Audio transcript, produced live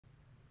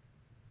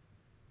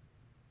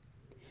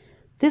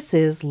This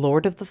is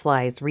Lord of the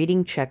Flies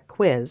Reading Check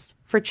Quiz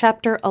for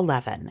Chapter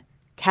 11,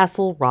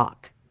 Castle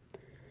Rock.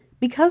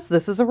 Because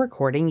this is a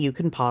recording, you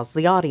can pause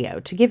the audio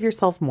to give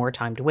yourself more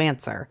time to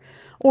answer,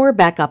 or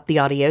back up the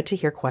audio to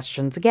hear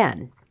questions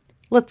again.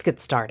 Let's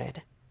get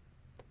started.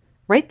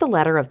 Write the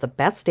letter of the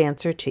best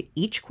answer to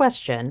each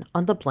question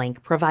on the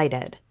blank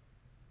provided.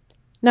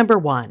 Number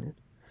 1.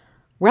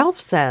 Ralph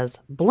says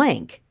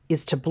blank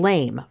is to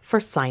blame for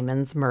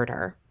Simon's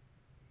murder.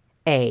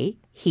 A.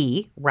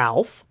 He,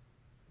 Ralph.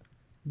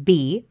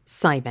 B.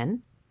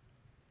 Simon.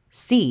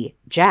 C.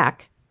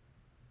 Jack.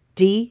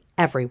 D.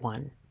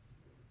 Everyone.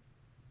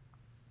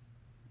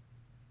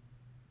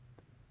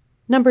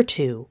 Number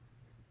 2.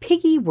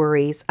 Piggy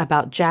worries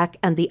about Jack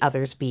and the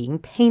others being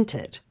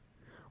painted.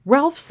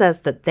 Ralph says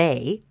that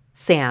they,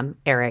 Sam,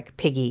 Eric,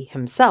 Piggy,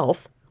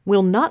 himself,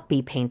 will not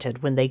be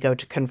painted when they go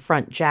to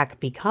confront Jack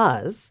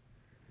because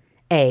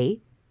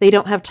A. They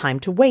don't have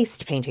time to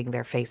waste painting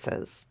their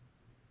faces.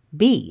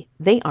 B.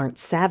 They aren't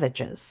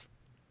savages.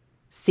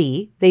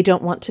 C. They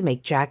don't want to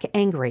make Jack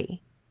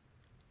angry.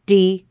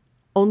 D.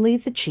 Only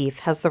the chief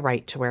has the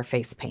right to wear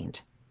face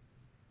paint.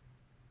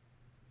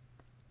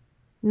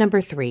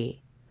 Number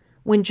 3.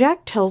 When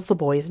Jack tells the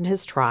boys in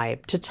his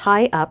tribe to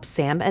tie up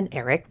Sam and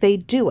Eric, they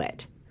do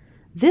it.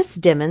 This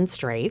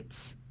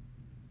demonstrates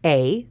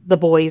A. The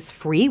boys'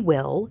 free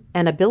will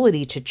and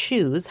ability to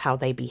choose how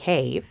they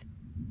behave.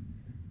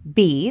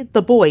 B.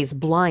 The boys'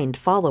 blind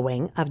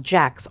following of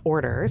Jack's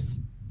orders.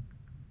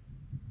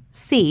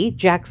 C.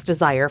 Jack's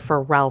desire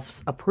for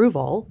Ralph's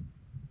approval.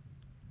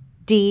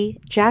 D.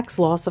 Jack's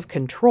loss of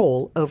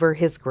control over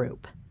his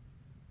group.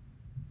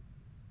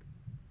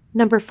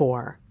 Number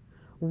 4.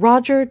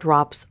 Roger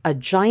drops a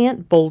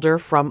giant boulder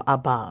from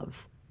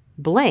above.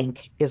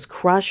 Blank is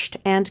crushed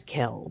and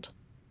killed.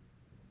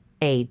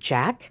 A.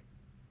 Jack.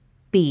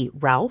 B.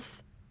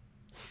 Ralph.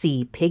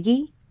 C.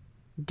 Piggy.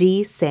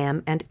 D.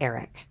 Sam and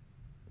Eric.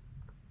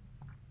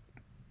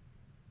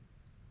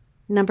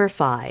 Number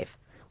 5.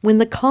 When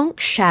the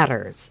conch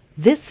shatters,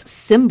 this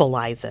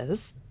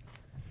symbolizes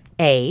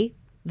A.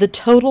 The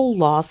total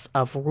loss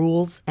of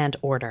rules and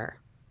order.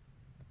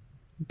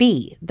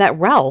 B. That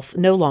Ralph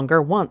no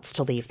longer wants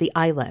to leave the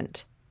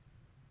island.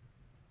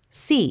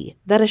 C.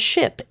 That a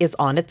ship is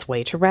on its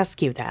way to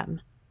rescue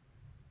them.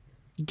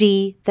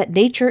 D. That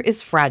nature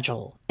is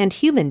fragile and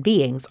human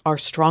beings are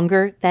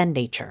stronger than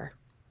nature.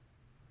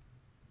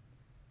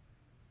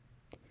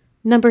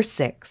 Number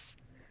 6.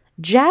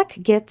 Jack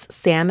gets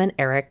Sam and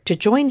Eric to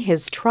join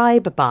his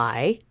tribe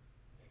by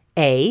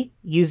A.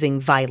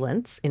 Using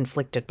violence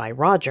inflicted by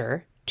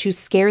Roger to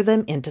scare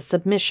them into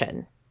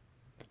submission.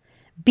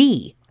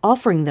 B.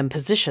 Offering them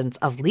positions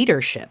of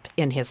leadership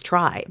in his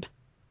tribe.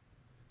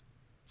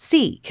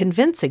 C.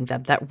 Convincing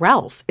them that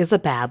Ralph is a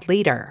bad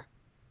leader.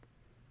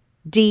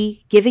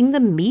 D. Giving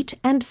them meat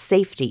and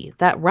safety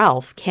that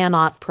Ralph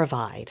cannot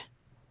provide.